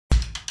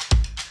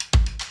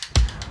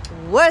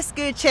What's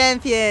good,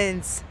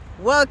 champions?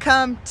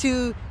 Welcome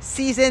to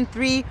season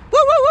 3. Woo, woo,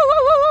 woo, woo,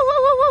 woo,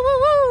 woo, woo,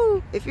 woo,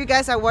 woo. If you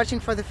guys are watching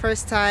for the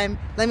first time,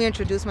 let me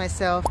introduce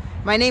myself.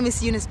 My name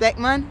is Eunice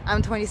Beckmann.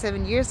 I'm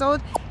 27 years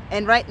old,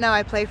 and right now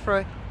I play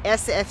for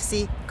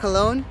SFC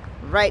Cologne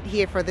right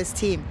here for this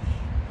team.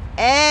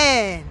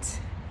 And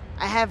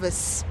I have a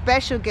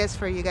special guest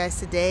for you guys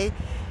today.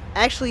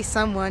 Actually,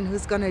 someone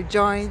who's gonna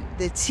join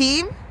the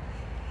team.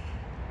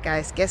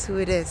 Guys, guess who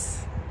it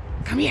is?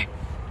 Come here,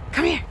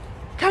 come here,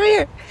 come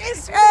here.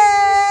 It's hey!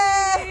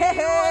 What's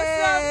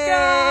up,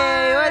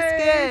 guys?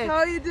 What's good? How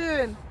are you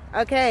doing?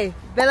 Okay,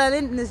 Bella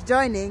Linden is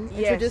joining.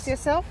 Yes. Introduce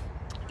yourself.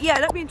 Yeah,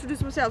 let me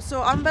introduce myself.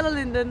 So I'm Bella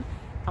Linden.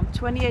 I'm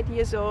 28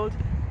 years old,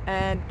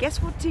 and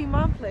guess what team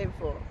I'm playing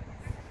for?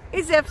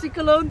 It's FC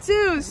Cologne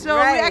too. So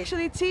Right. we're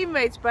actually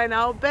teammates by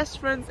now, best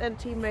friends and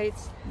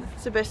teammates.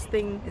 It's the best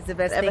thing. It's the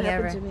best that thing ever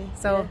ever. happened to me.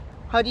 So, Yeah.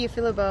 how do you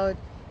feel about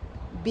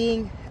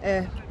being a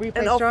An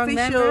WePlayStrong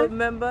official member?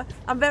 member.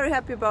 I'm very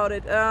happy about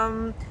it.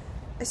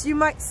 As you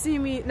might see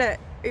me, no,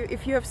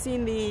 if you have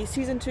seen the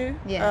season 2,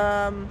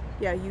 Yeah.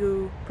 yeah,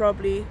 you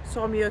probably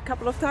saw me a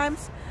couple of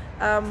times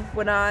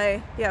when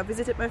I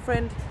visited my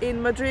friend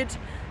in Madrid.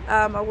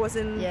 I was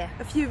in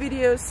a few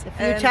videos, A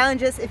few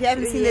challenges. If you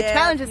haven't seen the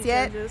challenges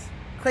yet,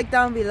 click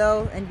down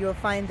below and you'll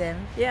find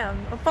them. Yeah,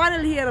 I'm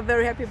finally here and I'm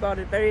very happy about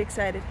it, very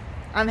excited.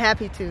 I'm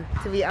happy to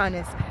be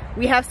honest.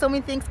 We have so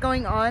many things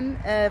going on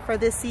for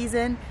this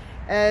season.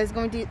 It's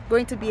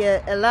going to be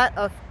a lot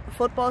of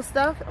football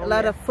stuff, a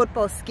lot of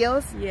football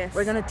skills. Yes.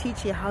 We're going to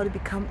teach you how to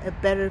become a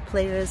better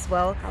player as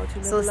well. How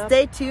to So level up.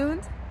 stay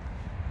tuned,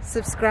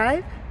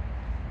 subscribe,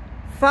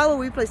 follow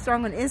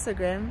WePlayStrong on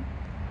Instagram,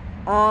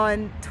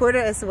 on Twitter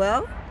as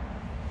well.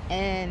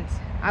 And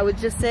I would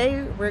just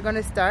say we're going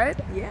to start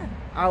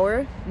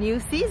our new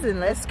season.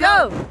 Let's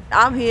go!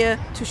 I'm here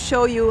to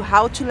show you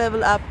how to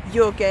level up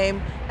your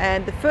game,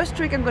 and the first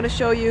trick I'm going to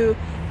show you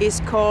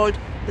is called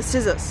the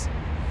scissors.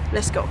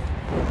 Let's go.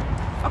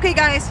 Okay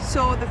guys,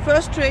 so the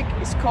first trick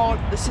is called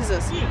the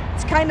scissors.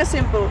 It's kind of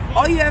simple.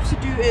 All you have to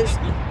do is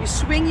you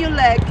swing your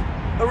leg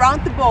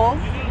around the ball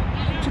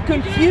to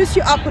confuse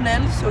your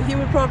opponent, so he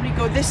will probably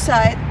go this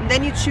side, and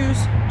then you choose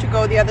to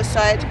go the other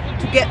side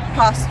to get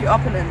past your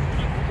opponent.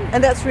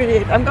 And that's really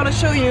it. I'm going to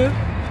show you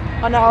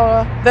on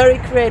our very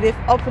creative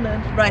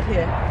opponent right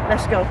here.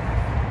 Let's go.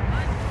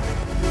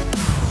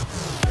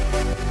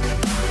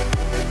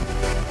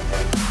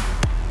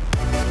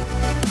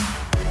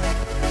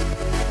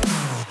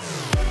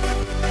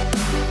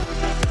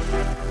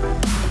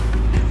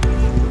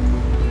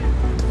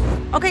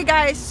 Okay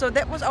guys, so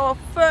that was our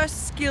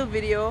first skill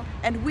video,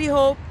 and we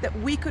hope that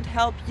we could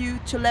help you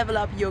to level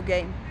up your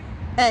game.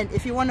 And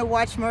if you want to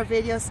watch more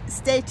videos,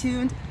 stay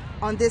tuned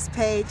on this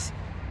page,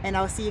 and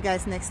I'll see you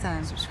guys next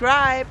time.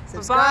 Subscribe.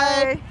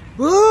 Subscribe. Bye-bye.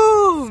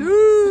 Boom!